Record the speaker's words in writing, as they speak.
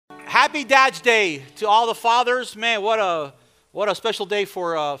Happy Dad's Day to all the fathers. Man, what a special day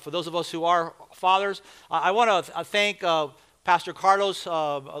for those of us who are fathers. I want to thank Pastor Carlos.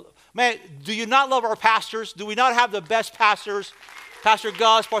 Man, do you not love our pastors? Do we not have the best pastors? Pastor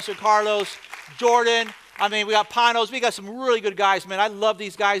Gus, Pastor Carlos, Jordan. I mean, we got Panos. We got some really good guys, man. I love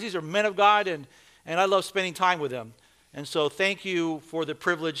these guys. These are men of God, and I love spending time with them. And so thank you for the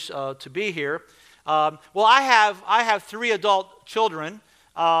privilege to be here. Well, I have 3 adult children.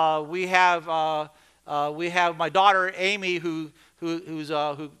 We have my daughter Amy, who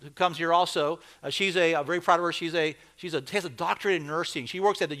comes here also. She's I'm very proud of her. She has a doctorate in nursing. She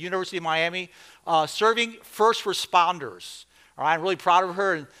works at the University of Miami, serving first responders. All right, I'm really proud of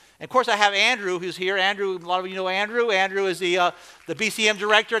her. And of course, I have Andrew, who's here. Andrew, a lot of you know Andrew. Andrew is the BCM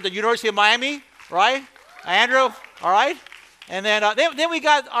director at the University of Miami, right? Andrew, all right. And then we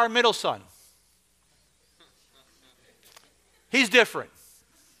got our middle son. He's different.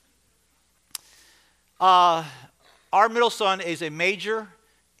 Our middle son is a major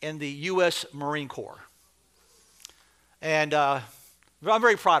in the U.S. Marine Corps. And I'm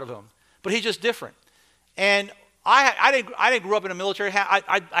very proud of him. But he's just different. And I didn't grow up in a military.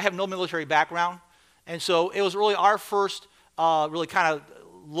 I have no military background. And so it was really our first really kind of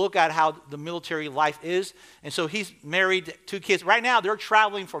look at how the military life is. And so he's married, 2 kids. Right now, they're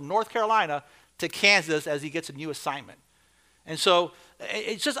traveling from North Carolina to Kansas as he gets a new assignment. And so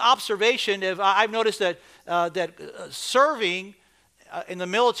it's just observation. I've noticed that serving in the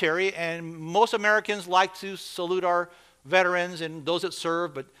military, and most Americans like to salute our veterans and those that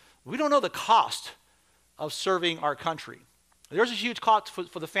serve, but we don't know the cost of serving our country. There's a huge cost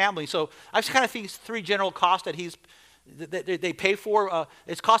for the family. So I just kind of think 3 general costs that they pay for.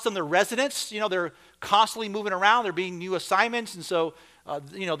 It's cost them their residence. You know, they're constantly moving around. They're being new assignments, and so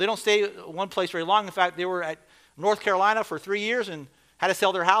they don't stay one place very long. In fact, they were at North Carolina for 3 years and had to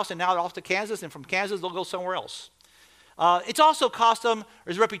sell their house, and now they're off to Kansas, and from Kansas they'll go somewhere else. It's also cost him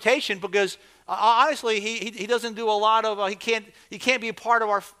his reputation because honestly he doesn't do a lot of he can't be a part of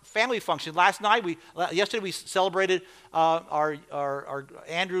our family function. Yesterday we celebrated our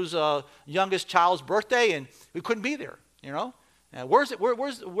Andrew's youngest child's birthday, and we couldn't be there. You know, where's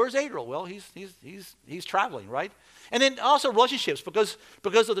Adriel? Well, he's traveling, right? And then also relationships because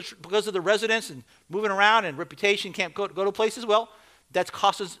of the residence and moving around and reputation, can't go to places. Well, that's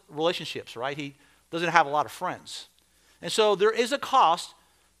cost us relationships, right? He doesn't have a lot of friends. And so there is a cost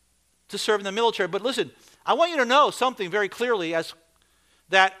to serve in the military. But listen, I want you to know something very clearly, as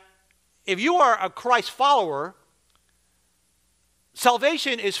that if you are a Christ follower,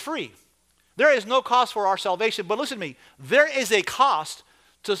 salvation is free. There is no cost for our salvation. But listen to me, there is a cost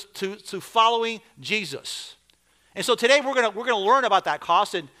to following Jesus. And so today we're gonna learn about that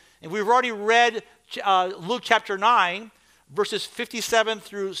cost, and we've already read Luke chapter 9, verses 57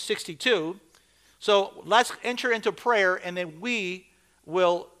 through 62. So let's enter into prayer, and then we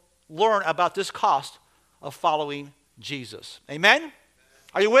will learn about this cost of following Jesus. Amen?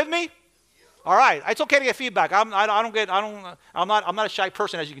 Are you with me? All right. It's okay to get feedback. I'm not a shy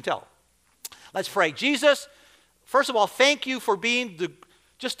person, as you can tell. Let's pray. Jesus, first of all, thank you for being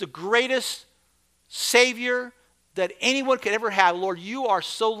just the greatest Savior that anyone could ever have. Lord, you are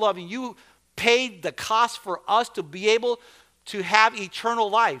so loving. You paid the cost for us to be able to have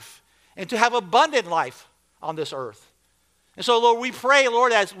eternal life and to have abundant life on this earth. And so, Lord, we pray,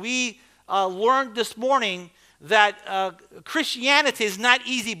 Lord, as we learned this morning that Christianity is not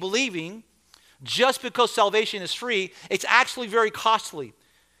easy believing just because salvation is free. It's actually very costly.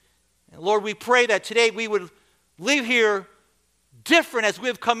 And Lord, we pray that today we would leave here different as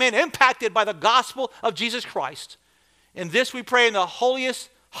we've come in, impacted by the gospel of Jesus Christ. And this we pray in the holiest,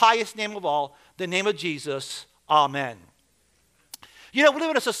 highest name of all, the name of Jesus. Amen. You know, we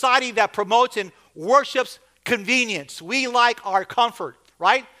live in a society that promotes and worships convenience. We like our comfort,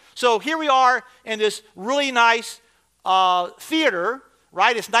 right? So here we are in this really nice theater,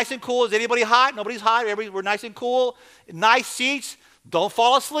 right? It's nice and cool. Is anybody hot? Nobody's hot. We're nice and cool. Nice seats. Don't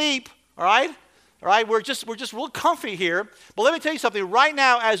fall asleep, all right? All right, we're just real comfy here. But let me tell you something. Right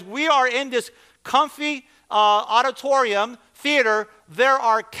now, as we are in this comfy auditorium, theater, there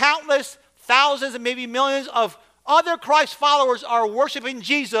are countless thousands and maybe millions of other Christ followers are worshiping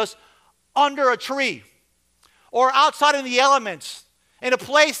Jesus under a tree or outside in the elements in a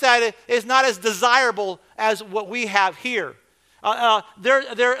place that is not as desirable as what we have here. There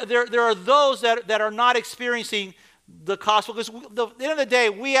are those that are not experiencing the gospel, because at the end of the day,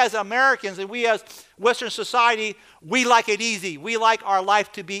 we as Americans and we as Western society, we like it easy. We like our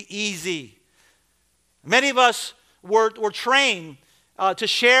life to be easy. Many of us were trained to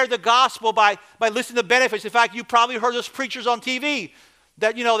share the gospel by listening to benefits. In fact, you probably heard those preachers on TV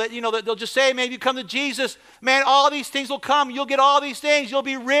that they'll just say, man, you come to Jesus, man, all these things will come. You'll get all these things. You'll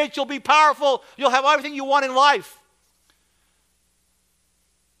be rich. You'll be powerful. You'll have everything you want in life.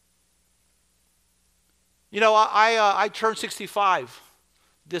 I turned 65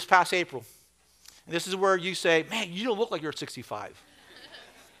 this past April. And this is where you say, man, you don't look like you're 65.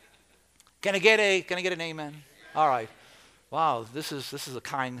 Can I get an amen? All right. Wow, this is a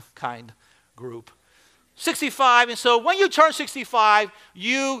kind group. 65, and so when you turn 65,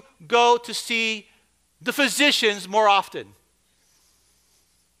 you go to see the physicians more often.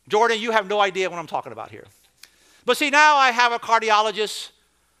 Jordan, you have no idea what I'm talking about here. But see, now I have a cardiologist,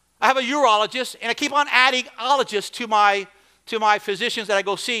 I have a urologist, and I keep on adding ologists to my physicians that I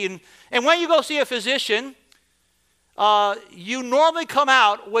go see. And when you go see a physician, you normally come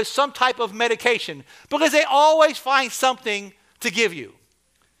out with some type of medication because they always find something to give you.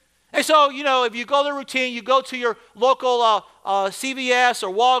 And so, if you go the routine, you go to your local CVS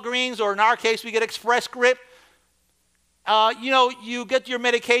or Walgreens, or in our case, we get Express Script. You get your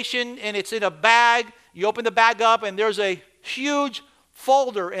medication, and it's in a bag. You open the bag up, and there's a huge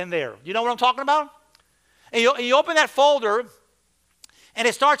folder in there. You know what I'm talking about? And you open that folder, and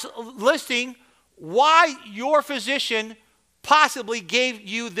it starts listing why your physician possibly gave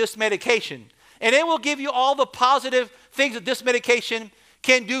you this medication. And it will give you all the positive things that this medication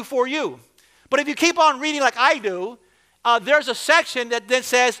can do for you. But if you keep on reading like I do, there's a section that then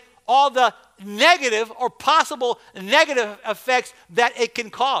says all the negative or possible negative effects that it can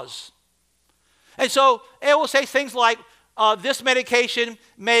cause. And so it will say things like, this medication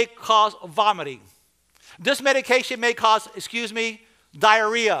may cause vomiting. This medication may cause,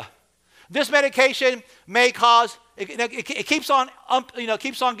 diarrhea. This medication may cause, it keeps on,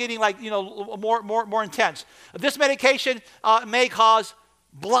 keeps on getting more intense. This medication may cause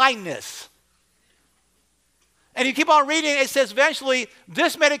blindness. And you keep on reading, it says eventually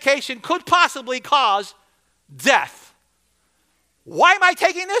this medication could possibly cause death. Why am I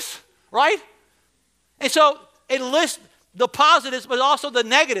taking this? Right? And so it lists the positives, but also the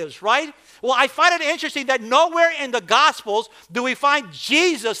negatives, right? Well, I find it interesting that nowhere in the Gospels do we find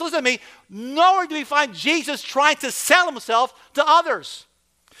Jesus, listen to me, nowhere do we find Jesus trying to sell himself to others.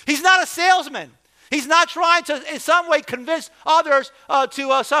 He's not a salesman. He's not trying to, in some way, convince others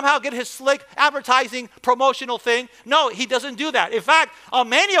to somehow get his slick advertising promotional thing. No, he doesn't do that. In fact, on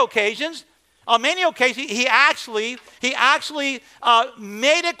many occasions, he actually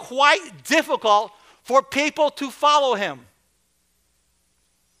made it quite difficult for people to follow him.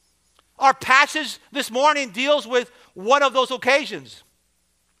 Our passage this morning deals with one of those occasions.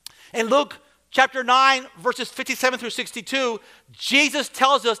 In Luke chapter 9, verses 57 through 62, Jesus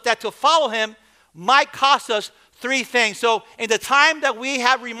tells us that to follow him might cost us three things. So in the time that we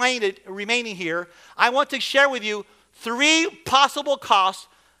have remaining here, I want to share with you three possible costs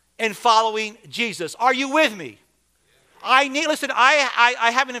in following Jesus. Are you with me?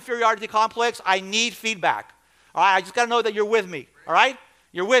 I have an inferiority complex. I need feedback. All right, I just got to know that you're with me. All right,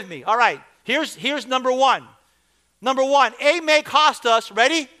 you're with me. All right, here's number one. Number one, it may cost us,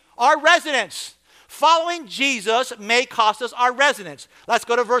 ready? Our residence. Following Jesus may cost us our residence. Let's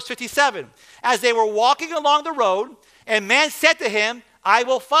go to verse 57. As they were walking along the road, a man said to him, I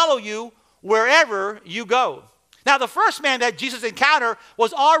will follow you wherever you go. Now, the first man that Jesus encountered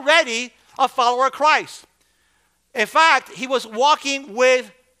was already a follower of Christ. In fact, he was walking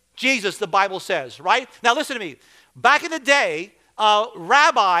with Jesus, the Bible says, right? Now, listen to me. Back in the day,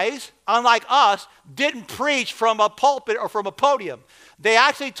 rabbis, unlike us, didn't preach from a pulpit or from a podium. They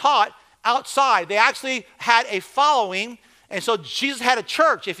actually taught outside. They actually had a following, and so Jesus had a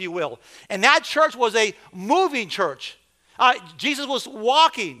church, if you will. And that church was a moving church. Jesus was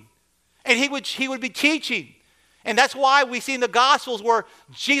walking, and he would be teaching. And that's why we see in the Gospels where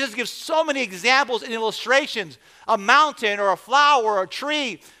Jesus gives so many examples and illustrations, a mountain or a flower or a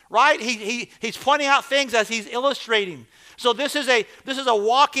tree, right? He's pointing out things as he's illustrating. So this is a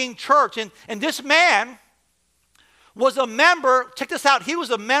walking church. And this man was a member, check this out, he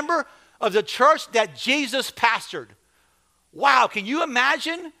was a member of the church that Jesus pastored. Wow, can you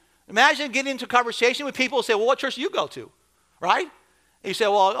imagine? Imagine getting into conversation with people and say, well, what church do you go to? Right? And you say,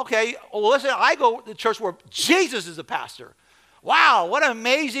 well, okay, well, listen, I go to the church where Jesus is the pastor. Wow, what an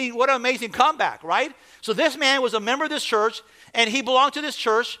amazing comeback, right? So this man was a member of this church, and he belonged to this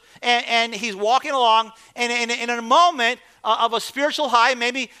church, and he's walking along, and in a moment of a spiritual high,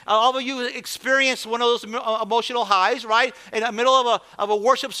 maybe all of you experienced one of those emotional highs, right? In the middle of a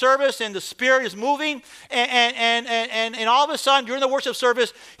worship service, and the Spirit is moving, and all of a sudden, during the worship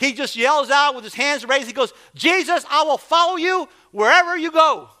service, he just yells out with his hands raised. He goes, Jesus, I will follow you wherever you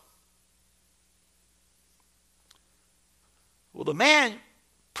go. Well, the man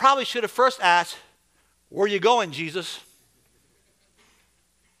probably should have first asked, where are you going, Jesus?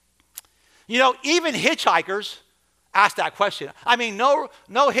 You know, even hitchhikers ask that question. I mean, no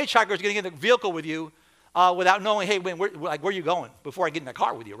hitchhiker is going to get in the vehicle with you without knowing, hey, where are you going before I get in the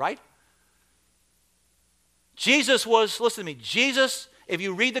car with you, right? Jesus was, listen to me, Jesus, if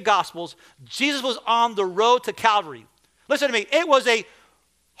you read the Gospels, Jesus was on the road to Calvary. Listen to me, it was a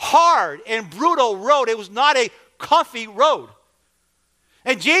hard and brutal road. It was not a comfy road.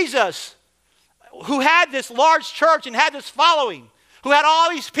 And Jesus, who had this large church and had this following, who had all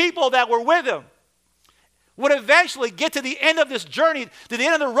these people that were with him, would eventually get to the end of this journey, to the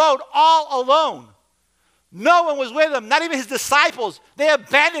end of the road, all alone. No one was with him, not even his disciples. They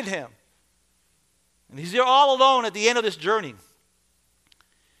abandoned him. And he's there all alone at the end of this journey.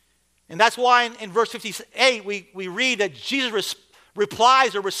 And that's why in verse 58, we read that Jesus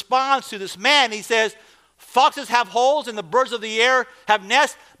replies or responds to this man. He says, foxes have holes and the birds of the air have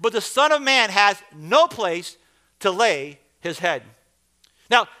nests, but the Son of Man has no place to lay his head.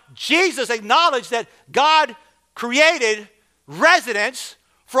 Now, Jesus acknowledged that God created residence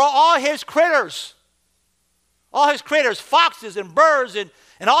for all his critters. All his critters, foxes and birds and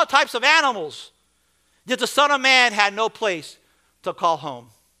all types of animals. Yet the Son of Man had no place to call home.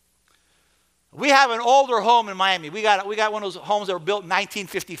 We have an older home in Miami. We got one of those homes that were built in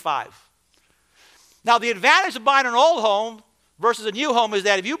 1955. Now, the advantage of buying an old home versus a new home is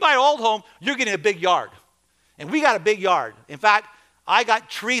that if you buy an old home, you're getting a big yard. And we got a big yard. In fact, I got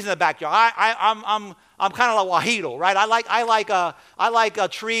trees in the backyard. I'm kind of like Wahito, right? I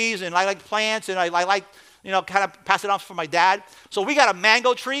like trees and I like plants and I like, kind of pass it on from my dad. So we got a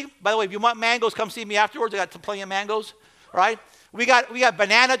mango tree. By the way, if you want mangoes, come see me afterwards. I got plenty of mangoes, right? We got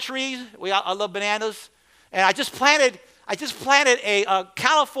banana trees. I love bananas. And I just planted a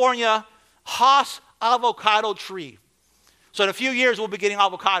California Hass avocado tree. So in a few years, we'll be getting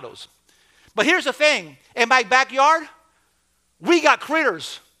avocados. But here's the thing. In my backyard, we got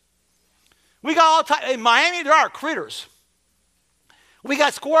critters. We got all types. In Miami, there are critters. We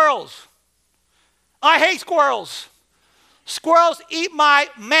got squirrels. I hate squirrels. Squirrels eat my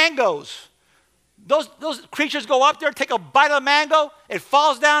mangoes. Those creatures go up there, take a bite of the mango, it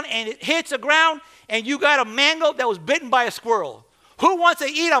falls down and it hits the ground, and you got a mango that was bitten by a squirrel. Who wants to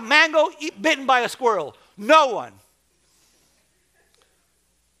eat a mango bitten by a squirrel? No one.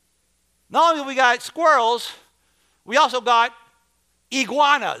 Not only do we got squirrels, we also got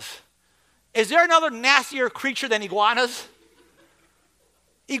iguanas. Is there another nastier creature than iguanas?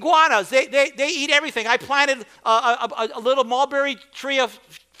 Iguanas, they eat everything. I planted a little mulberry tree a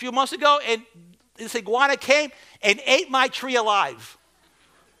few months ago, and this iguana came and ate my tree alive.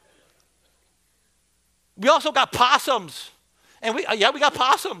 We also got possums. And we got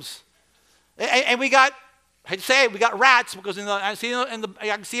possums. And we got, we got rats, because I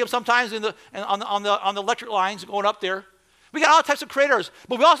can see them sometimes on the electric lines going up there. We got all types of critters.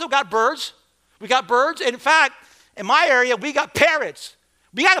 But we also got birds. We got birds. And in fact, in my area, we got parrots.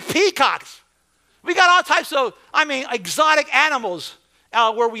 We got peacocks. We got all types of, exotic animals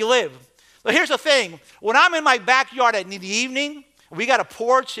where we live. But here's the thing. When I'm in my backyard in the evening, we got a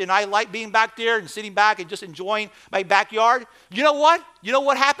porch, and I like being back there and sitting back and just enjoying my backyard. You know what? You know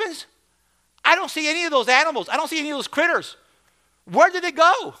what happens? I don't see any of those animals. I don't see any of those critters. Where did they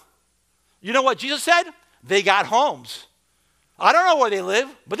go? You know what Jesus said? They got homes. I don't know where they live,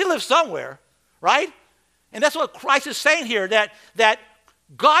 but they live somewhere, right? And that's what Christ is saying here, that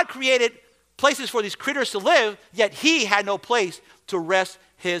God created places for these critters to live, yet he had no place to rest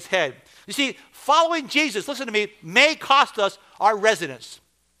his head. You see, following Jesus, listen to me, may cost us our residence.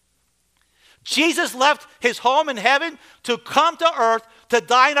 Jesus left his home in heaven to come to earth to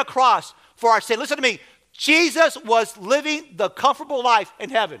die on a cross for our sin. Listen to me, Jesus was living the comfortable life in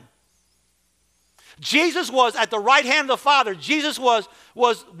heaven. Jesus was at the right hand of the Father. Jesus was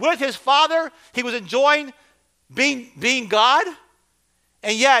with his Father. He was enjoying being God.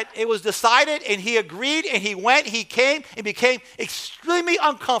 And yet it was decided, and he agreed, and he went, he came, and became extremely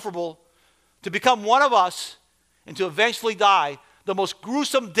uncomfortable to become one of us and to eventually die the most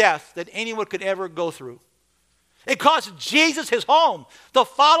gruesome death that anyone could ever go through. It cost Jesus his home to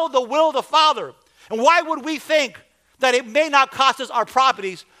follow the will of the Father. And why would we think that it may not cost us our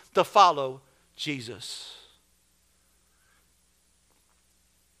properties to follow Jesus?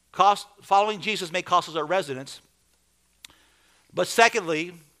 Following Jesus may cost us our residence. But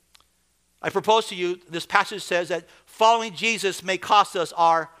secondly, I propose to you, this passage says that following Jesus may cost us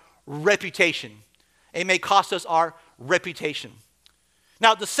our reputation. It may cost us our reputation.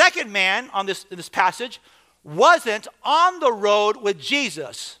 Now, the second man in this passage wasn't on the road with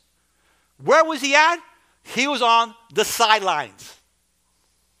Jesus. Where was he at? He was on the sidelines.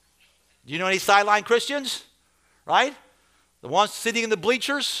 Do you know any sideline Christians? Right? The ones sitting in the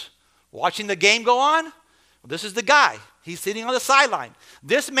bleachers, watching the game go on? Well, this is the guy. He's sitting on the sideline.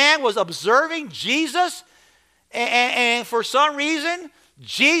 This man was observing Jesus, and for some reason,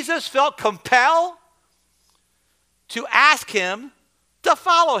 Jesus felt compelled to ask him to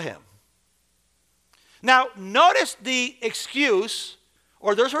follow him. Now, notice the excuse,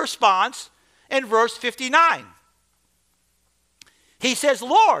 or there's a response in verse 59. He says,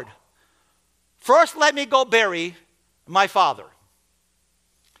 Lord, first let me go bury my father.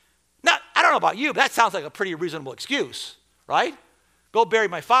 Now, I don't know about you, but that sounds like a pretty reasonable excuse, right? Go bury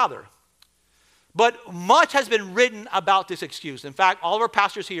my father. But much has been written about this excuse. In fact, all of our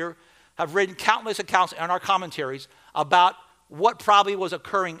pastors here have written countless accounts in our commentaries about what probably was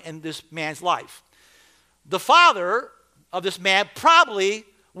occurring in this man's life. The father of this man probably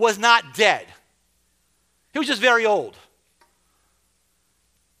was not dead. He was just very old.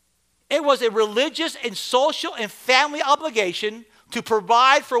 It was a religious and social and family obligation to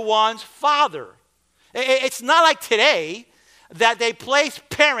provide for one's father. It's not like today that they place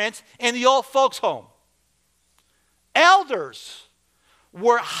parents in the old folks' home. Elders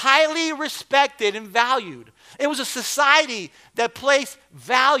were highly respected and valued. It was a society that placed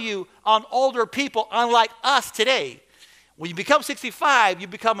value on older people, unlike us today. When you become 65, you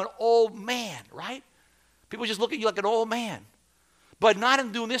become an old man, right? People just look at you like an old man. But not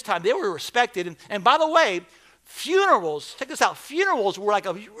in doing this time. They were respected. And by the way, funerals, check this out, funerals were like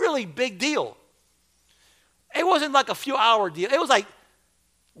a really big deal. It wasn't like a few hour deal. It was like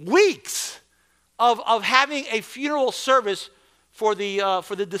weeks of having a funeral service for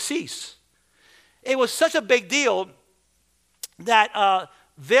the deceased. It was such a big deal that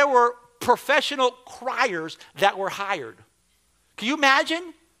there were professional criers that were hired. Can you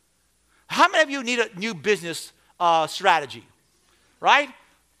imagine? How many of you need a new business strategy? Right?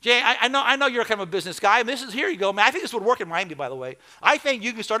 Jay, I know you're kind of a business guy. And here you go, man. I think this would work in Miami, by the way. I think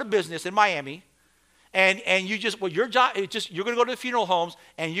you can start a business in Miami, and you just, well, your job is just, you're going to go to the funeral homes,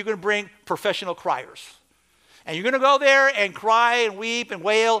 and you're going to bring professional criers. And you're going to go there and cry and weep and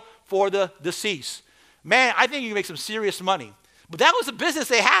wail for the deceased. Man, I think you can make some serious money. But that was the business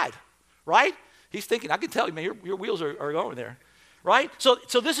they had, right? He's thinking, I can tell you, man, your wheels are going there, right? So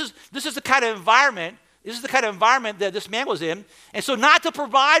this is the kind of environment. This is the kind of environment that this man was in. And so not to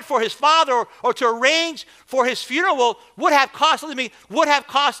provide for his father or to arrange for his funeral would have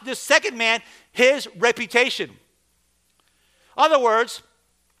cost this second man his reputation. In other words,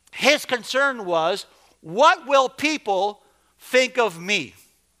 his concern was, what will people think of me?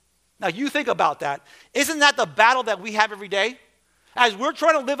 Now you think about that. Isn't that the battle that we have every day? As we're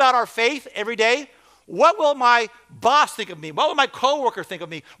trying to live out our faith every day, what will my boss think of me? What will my coworker think of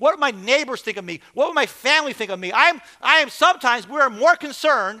me? What will my neighbors think of me? What will my family think of me? Sometimes we are more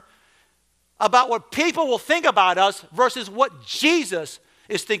concerned about what people will think about us versus what Jesus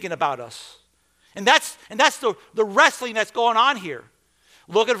is thinking about us. And that's the wrestling that's going on here.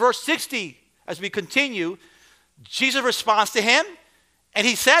 Look at verse 60 as we continue. Jesus responds to him, and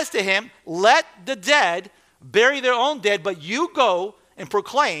he says to him, let the dead bury their own dead, but you go and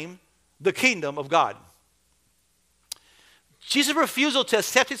proclaim the kingdom of God. Jesus' refusal to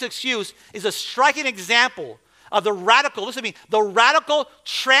accept his excuse is a striking example of the radical, listen to me, the radical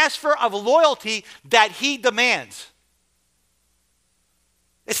transfer of loyalty that he demands.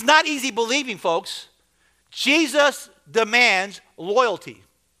 It's not easy believing, folks. Jesus demands loyalty.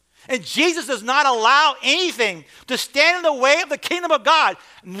 And Jesus does not allow anything to stand in the way of the kingdom of God,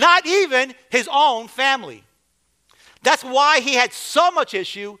 not even his own family. That's why he had so much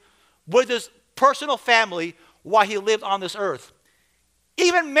issue with his personal family while he lived on this earth.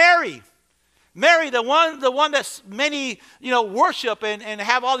 Even Mary, the one that many worship and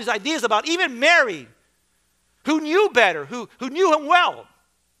have all these ideas about, even Mary, who knew better, who knew him well,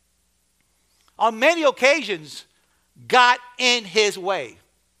 on many occasions got in his way.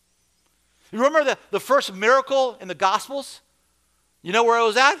 You remember the first miracle in the Gospels? You know where it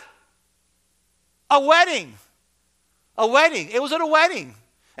was at? A wedding. A wedding. It was at a wedding.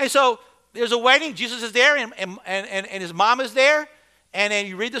 And so there's a wedding. Jesus is there, and his mom is there. And then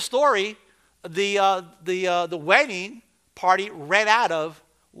you read the story. The wedding party ran out of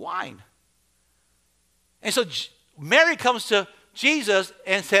wine. And so Mary comes to Jesus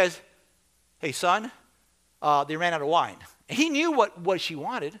and says, hey, son, they ran out of wine. And he knew what she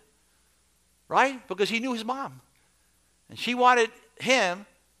wanted, right? Because he knew his mom. And she wanted him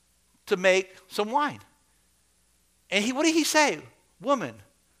to make some wine. And what did he say? Woman,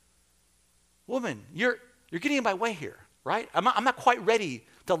 you're getting in my way here, right? I'm not quite ready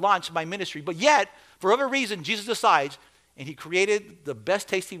to launch my ministry. But yet, for whatever reason, Jesus decides, and he created the best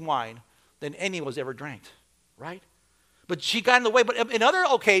tasting wine than any was ever drank, right? But she got in the way. But in other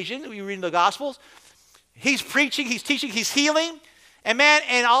occasions, we read in the Gospels, he's preaching, he's teaching, he's healing. And man,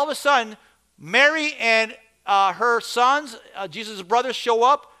 and all of a sudden, Mary and her sons, Jesus' brothers, show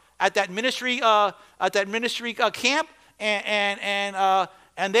up at that ministry camp,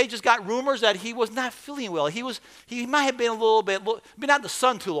 and they just got rumors that he was not feeling well. He might have been been out in the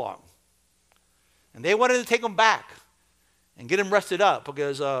sun too long. And they wanted to take him back and get him rested up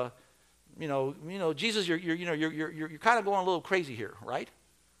because, Jesus, you're kind of going a little crazy here, right?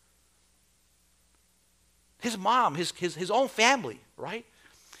 His mom, his own family, right?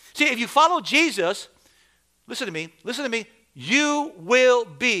 See, if you follow Jesus, listen to me, you will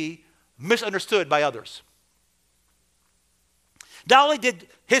be misunderstood by others. Not only did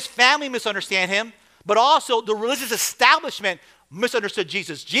his family misunderstand him, but also the religious establishment misunderstood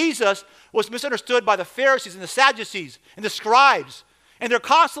Jesus. Jesus was misunderstood by the Pharisees and the Sadducees and the scribes. And they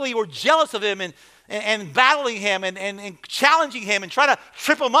constantly were jealous of him and battling him and challenging him and trying to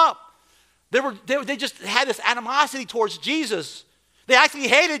trip him up. They just had this animosity towards Jesus. They actually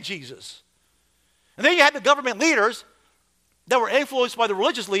hated Jesus. And then you had the government leaders that were influenced by the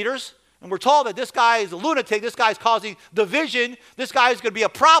religious leaders, and we're told that this guy is a lunatic, this guy's causing division, this guy is going to be a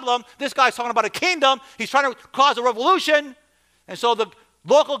problem, this guy's talking about a kingdom, he's trying to cause a revolution. And so the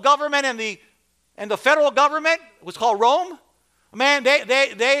local government and the federal government, was called Rome, man,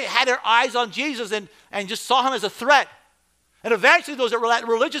 they had their eyes on Jesus and just saw him as a threat. And eventually that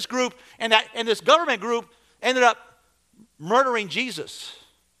religious group and this government group ended up murdering Jesus,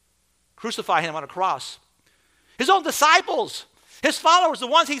 crucifying him on a cross. His own disciples, his followers, the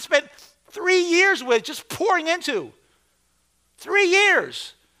ones he spent 3 years with, just pouring into. 3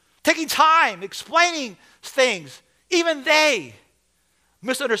 years, taking time, explaining things. Even they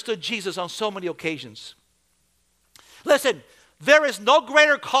misunderstood Jesus on so many occasions. Listen, there is no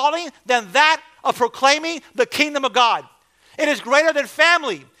greater calling than that of proclaiming the kingdom of God. It is greater than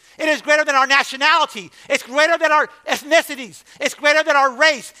family. It is greater than our nationality. It's greater than our ethnicities. It's greater than our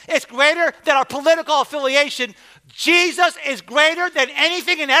race. It's greater than our political affiliation. Jesus is greater than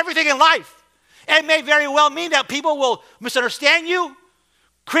anything and everything in life. It may very well mean that people will misunderstand you,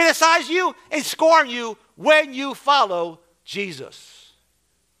 criticize you, and scorn you when you follow Jesus.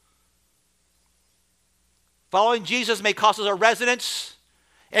 Following Jesus may cost us our residence.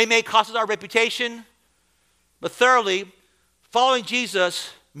 It may cost us our reputation. But thirdly, following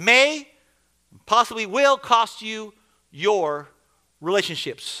Jesus may, possibly will cost you your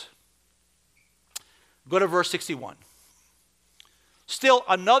relationships. Go to verse 61. Still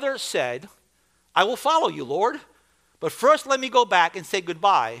another said, I will follow you, Lord, but first let me go back and say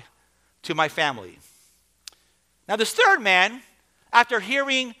goodbye to my family. Now this third man, after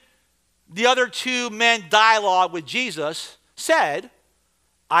hearing the other two men dialogue with Jesus, said,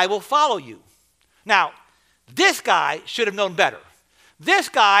 I will follow you. Now, this guy should have known better. This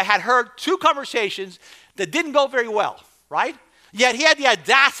guy had heard two conversations that didn't go very well, right? Yet he had the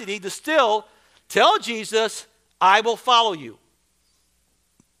audacity to still tell Jesus, I will follow you.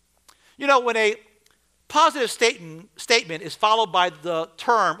 You know, when a positive statement is followed by the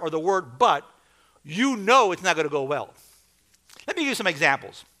term or the word but, you know it's not going to go well. Let me give you some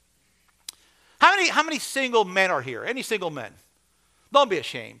examples. How many single men are here? Any single men? Don't be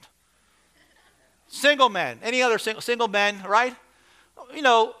ashamed. Single men. Any other single men, right? You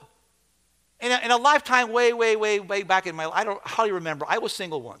know, in a lifetime way back in my life, I don't hardly remember. I was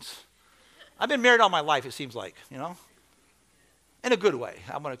single once. I've been married all my life, it seems like, you know. In a good way.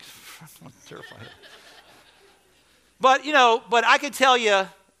 I'm terrified. But, you know, I can tell you,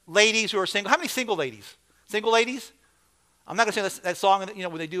 ladies who are single. How many single ladies? Single ladies? I'm not going to sing that song, you know,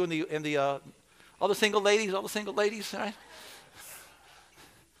 when they do in the all the single ladies, right?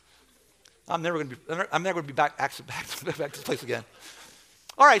 I'm never going to be back to this place again.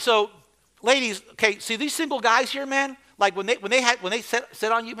 All right, so ladies, okay, see these single guys here, man. Like when they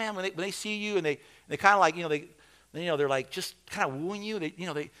sit on you, man, when they see you and they kind of like, you know, they're like just kind of wooing you.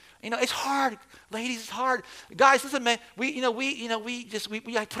 It's hard, ladies. It's hard, guys. Listen, man. We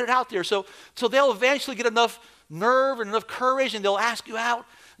put it out there. So they'll eventually get enough nerve and enough courage, and they'll ask you out,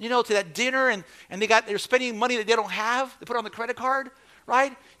 you know, to that dinner, and they're spending money that they don't have. They put it on the credit card,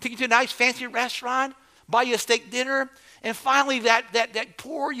 right? Take you to a nice fancy restaurant, buy you a steak dinner, and finally that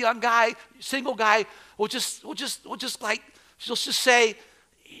poor young guy, single guy, will just say,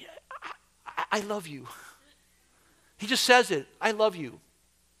 I love you. He just says it, I love you.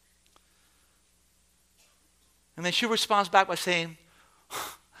 And then she responds back by saying,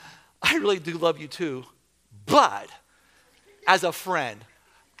 I really do love you too, but as a friend,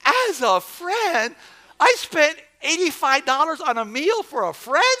 I spent $85 on a meal for a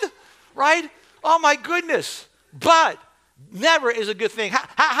friend? right? Oh my goodness. But never is a good thing.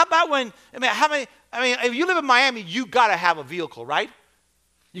 How about when, if you live in Miami, you got to have a vehicle, right?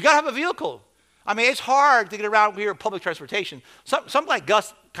 You got to have a vehicle. I mean, it's hard to get around here in public transportation. Some like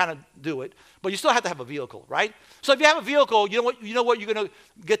Gus kind of do it, but you still have to have a vehicle, right? So if you have a vehicle, you know what you're going to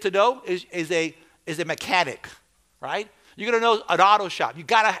get to know is a mechanic, right? You're going to know an auto shop. You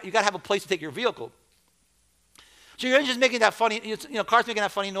got to have a place to take your vehicle. So your engine's making that funny, car's making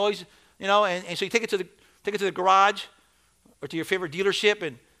that funny noise, and so you take it to the garage or to your favorite dealership,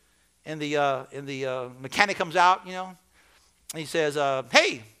 and the mechanic comes out, and he says,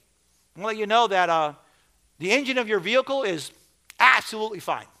 hey, I'm going to let you know that the engine of your vehicle is absolutely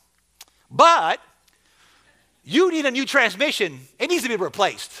fine. But you need a new transmission. It needs to be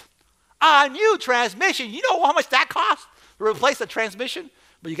replaced. A new transmission. You know how much that costs to replace the transmission?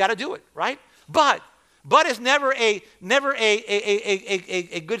 But you got to do it, right? But is never a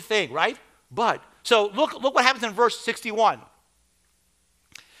good thing, right? But. So look what happens in verse 61.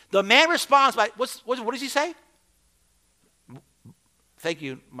 The man responds by, what does he say? Thank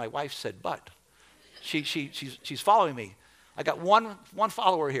you. My wife said, but. She's following me. I got one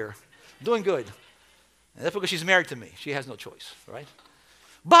follower here. Doing good. And that's because she's married to me. She has no choice, right?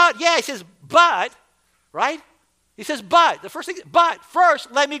 But, yeah, he says, but, right? He says, but. The first thing, but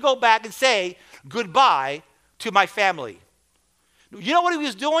first, let me go back and say goodbye to my family. You know what he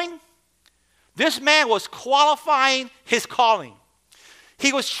was doing? This man was qualifying his calling.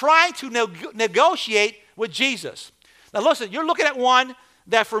 He was trying to negotiate with Jesus. Now listen, you're looking at one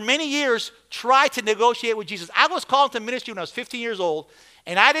that for many years tried to negotiate with Jesus. I was called to ministry when I was 15 years old,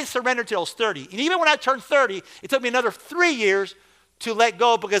 and I didn't surrender until I was 30. And even when I turned 30, it took me another 3 years to let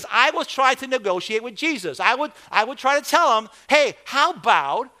go because I was trying to negotiate with Jesus. I would try to tell him, hey, how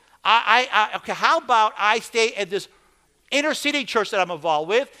about I stay at this inner city church that I'm involved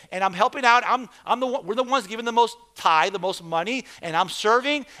with, and I'm helping out. We're the ones giving the most tithe, the most money, and I'm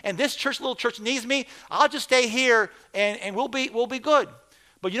serving. And this little church needs me. I'll just stay here, and we'll be good.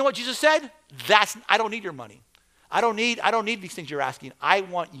 But you know what Jesus said? I don't need your money. I don't need these things you're asking. I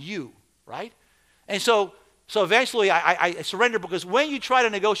want you, right? And so eventually I surrender because when you try to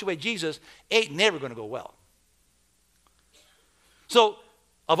negotiate with Jesus, it ain't never going to go well. So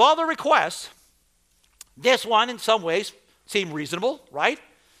of all the requests, this one in some ways seemed reasonable, right?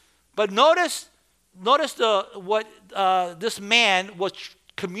 But notice what this man was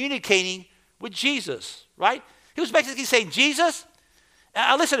communicating with Jesus, right? He was basically saying, Jesus,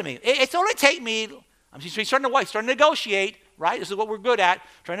 listen to me. It's only take me, he's starting to negotiate, right? This is what we're good at,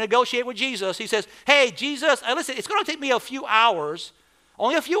 trying to negotiate with Jesus. He says, hey, Jesus, listen, it's going to take me a few hours,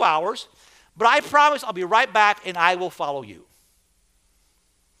 only a few hours, but I promise I'll be right back and I will follow you.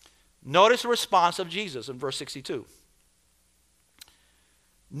 Notice the response of Jesus in verse 62.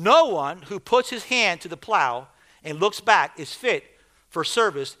 No one who puts his hand to the plow and looks back is fit for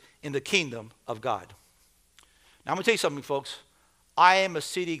service in the kingdom of God. Now I'm going to tell you something, folks. I am a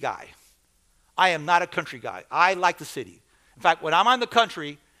city guy. I am not a country guy. I like the city. In fact, when I'm on the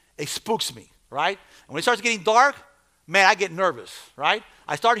country, it spooks me, right? And when it starts getting dark, man, I get nervous, right?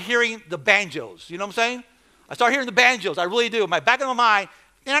 I start hearing the banjos. You know what I'm saying? I start hearing the banjos. I really do. In my back of my mind,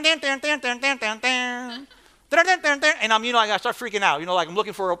 and I start freaking out. Like I'm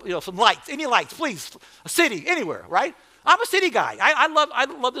looking for some lights, any lights, please, a city, anywhere, right? I'm a city guy. I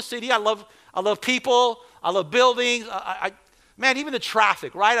love the city. I love people. I love buildings. Man, even the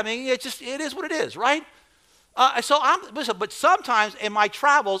traffic, right? I mean, it is what it is, right? But sometimes in my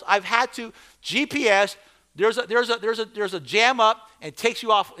travels, I've had to GPS. There's a jam up and it takes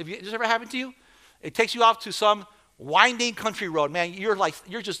you off. Has this ever happened to you? It takes you off to some winding country road, man.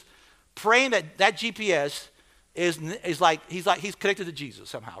 You're just praying that GPS is like he's connected to Jesus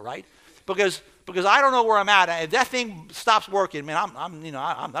somehow, right? Because I don't know where I'm at. If that thing stops working, man, I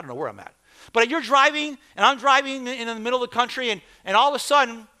don't know where I'm at. But you're driving, and I'm driving in the middle of the country, and all of a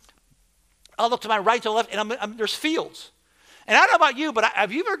sudden, I'll look to my right, to the left, and there's fields. And I don't know about you, but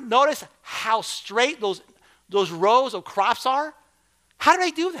have you ever noticed how straight those rows of crops are? How do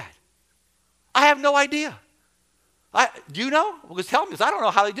they do that? I have no idea. Do you know? Because tell me, because I don't know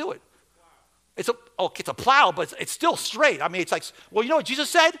how they do it. It's a plow, but it's still straight. I mean, it's like, well, you know what Jesus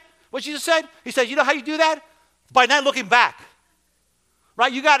said? What Jesus said? He said, you know how you do that? By not looking back.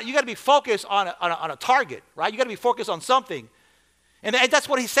 Right? You got to be focused on a target, right? You got to be focused on something. And that's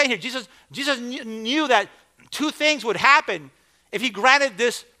what he's saying here. Jesus knew that two things would happen if he granted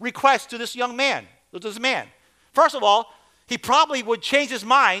this request to this young man, to this man. First of all, he probably would change his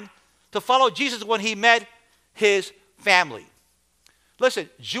mind to follow Jesus when he met his family. Listen,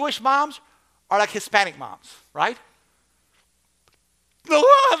 Jewish moms are like Hispanic moms, right? No,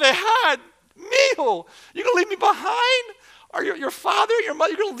 they had. Mijo, you're going to leave me behind? Or your father, your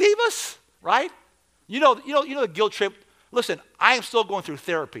mother, you're going to leave us? Right? You know the guilt trip. Listen, I am still going through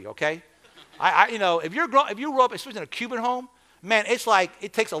therapy, okay? If you grew up, especially in a Cuban home, man, it's like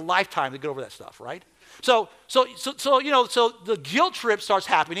it takes a lifetime to get over that stuff, right? So the guilt trip starts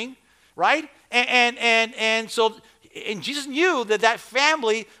happening, right? And Jesus knew that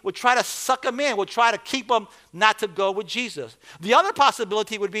family would try to suck him in, would try to keep him not to go with Jesus. The other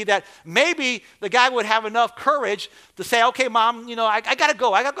possibility would be that maybe the guy would have enough courage to say, okay, Mom, I got to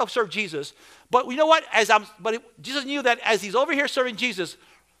go. I got to go serve Jesus. But you know what? Jesus knew that as he's over here serving Jesus,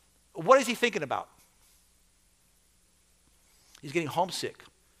 what is he thinking about? He's getting homesick.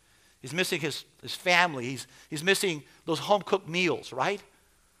 He's missing his family. He's missing those home-cooked meals, right?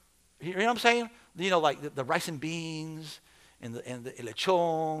 You know what I'm saying? Like the rice and beans and the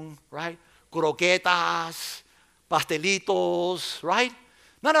lechon, right? Croquetas, pastelitos, right?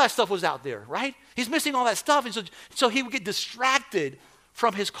 None of that stuff was out there, right? He's missing all that stuff, and so he would get distracted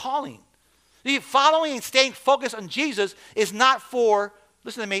from his calling. Following and staying focused on Jesus is not for,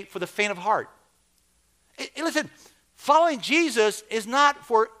 listen to me, for the faint of heart. Listen, following Jesus is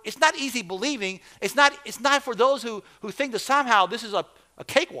it's not easy believing. It's not for those who think that somehow this is a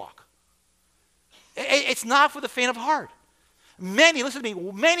cakewalk. It's not for the faint of heart. Listen to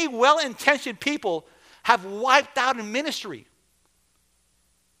me, many well-intentioned people have wiped out in ministry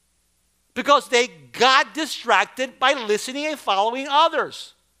because they got distracted by listening and following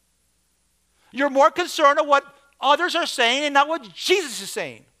others. You're more concerned with what others are saying and not what Jesus is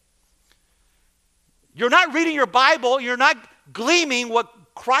saying. You're not reading your Bible. You're not gleaming what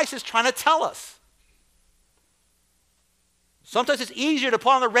Christ is trying to tell us. Sometimes it's easier to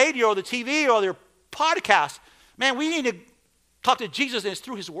put on the radio or the TV or their podcast. Man, we need to talk to Jesus, and it's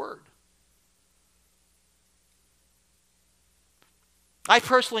through his word. I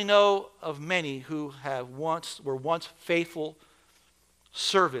personally know of many who were once faithful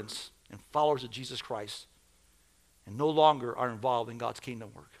servants and followers of Jesus Christ and no longer are involved in God's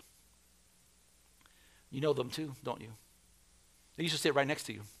kingdom work. You know them too, don't you? They used to sit right next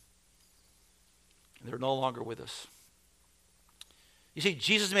to you. And they're no longer with us. You see,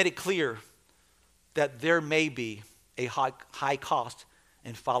 Jesus made it clear that there may be a high cost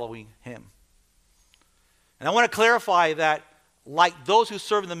in following him. And I want to clarify that, like those who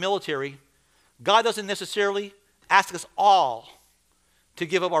serve in the military, God doesn't necessarily ask us all to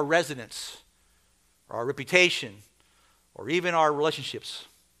give up our residence, or our reputation, or even our relationships.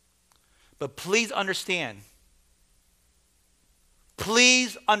 But please understand,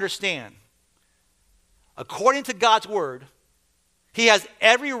 according to God's word, he has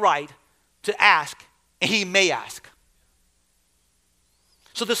every right to ask, and he may ask.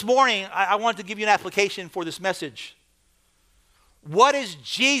 So this morning, I wanted to give you an application for this message. What is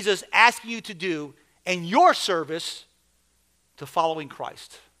Jesus asking you to do in your service to following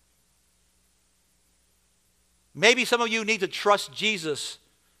Christ? Maybe some of you need to trust Jesus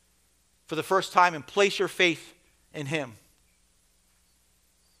for the first time and place your faith in him.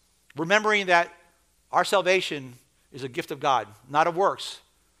 Remembering that our salvation is a gift of God, not of works,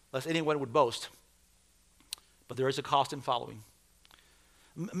 lest anyone would boast. But there is a cost in following.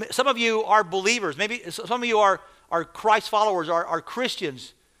 Some of you are believers. Maybe some of you are Christ followers, are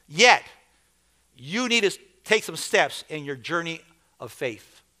Christians. Yet, you need to take some steps in your journey of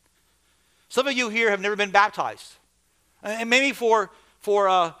faith. Some of you here have never been baptized. And maybe for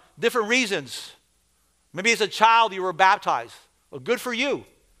different reasons. Maybe as a child you were baptized. Well, good for you.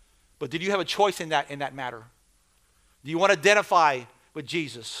 But did you have a choice in that matter? Do you want to identify with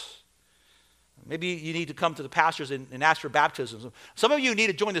Jesus? Maybe you need to come to the pastors and ask for baptisms. Some of you need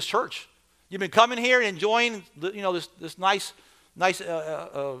to join this church. You've been coming here and enjoying this nice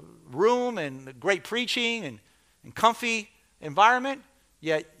room and great preaching and comfy environment,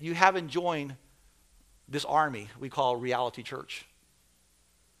 yet you haven't joined this army we call Reality Church.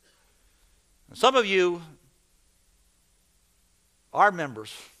 And some of you are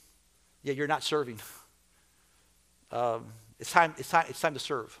members, yet you're not serving. It's time to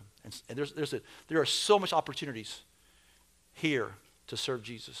serve. And there are so much opportunities here to serve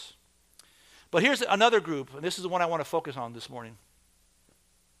Jesus. But here's another group, and this is the one I want to focus on this morning.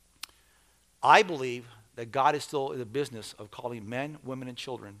 I believe that God is still in the business of calling men, women, and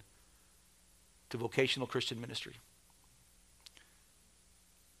children to vocational Christian ministry.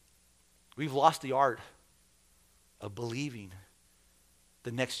 We've lost the art of believing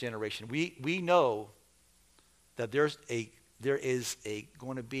the next generation. We know that there is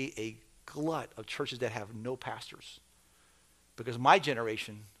going to be a glut of churches that have no pastors, because my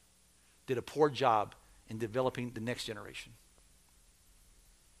generation did a poor job in developing the next generation.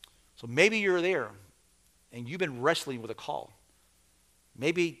 So maybe you're there and you've been wrestling with a call.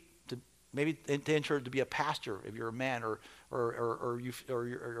 Maybe to enter to be a pastor if you're a man, or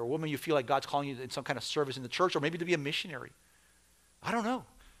you're a woman, you feel like God's calling you in some kind of service in the church, or maybe to be a missionary. I don't know.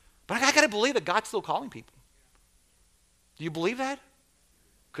 But I got to believe that God's still calling people. Do you believe that?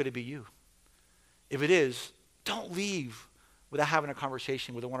 Could it be you? If it is, don't leave without having a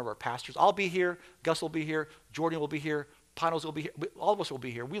conversation with one of our pastors. I'll be here. Gus will be here. Jordan will be here. Panos will be here. All of us will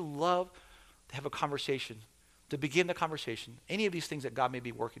be here. We love to have a conversation, to begin the conversation. Any of these things that God may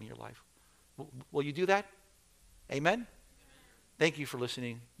be working in your life. Will you do that? Amen? Thank you for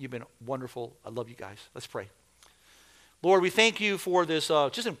listening. You've been wonderful. I love you guys. Let's pray. Lord, we thank you for this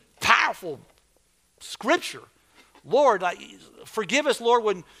just a powerful scripture. Lord, forgive us, Lord,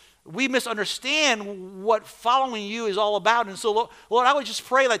 when we misunderstand what following you is all about. And so, Lord, I would just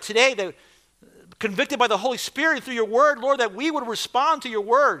pray that today, that convicted by the Holy Spirit through your word, Lord, that we would respond to your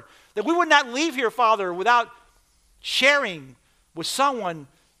word, that we would not leave here, Father, without sharing with someone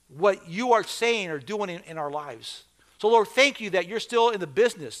what you are saying or doing in our lives. So, Lord, thank you that you're still in the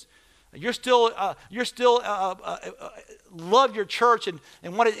business. You're still love your church and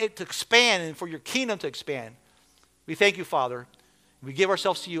want it to expand and for your kingdom to expand. We thank you, Father. We give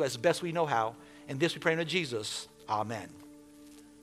ourselves to you as best we know how. And this we pray in Jesus. Amen.